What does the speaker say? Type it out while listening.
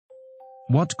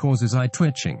What causes eye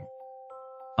twitching?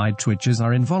 Eye twitches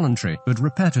are involuntary but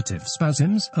repetitive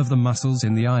spasms of the muscles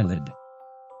in the eyelid.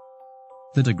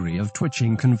 The degree of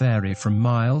twitching can vary from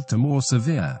mild to more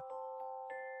severe.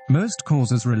 Most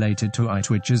causes related to eye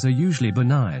twitches are usually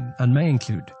benign and may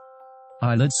include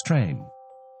eyelid strain,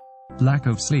 lack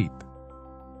of sleep,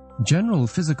 general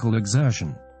physical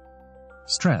exertion,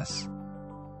 stress,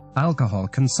 alcohol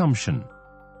consumption,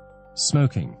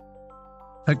 smoking,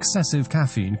 excessive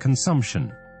caffeine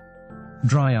consumption,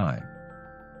 dry eye,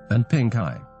 and pink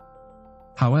eye.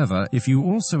 However, if you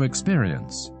also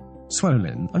experience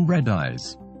swollen and red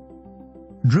eyes,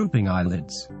 drooping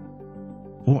eyelids,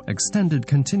 or extended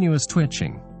continuous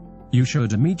twitching, you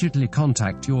should immediately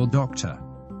contact your doctor.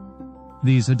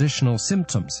 These additional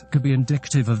symptoms could be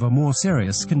indicative of a more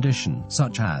serious condition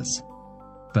such as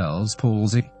Bell's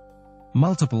palsy,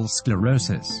 multiple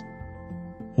sclerosis,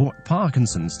 or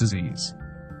Parkinson's disease.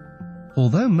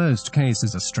 Although most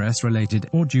cases are stress-related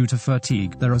or due to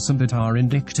fatigue, there are some that are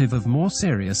indicative of more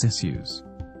serious issues.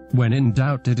 When in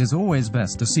doubt, it is always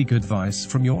best to seek advice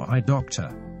from your eye doctor.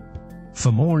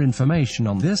 For more information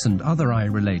on this and other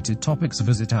eye-related topics,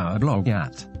 visit our blog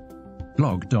at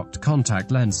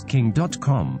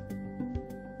blog.contactlensking.com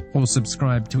or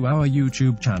subscribe to our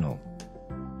YouTube channel.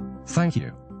 Thank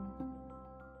you.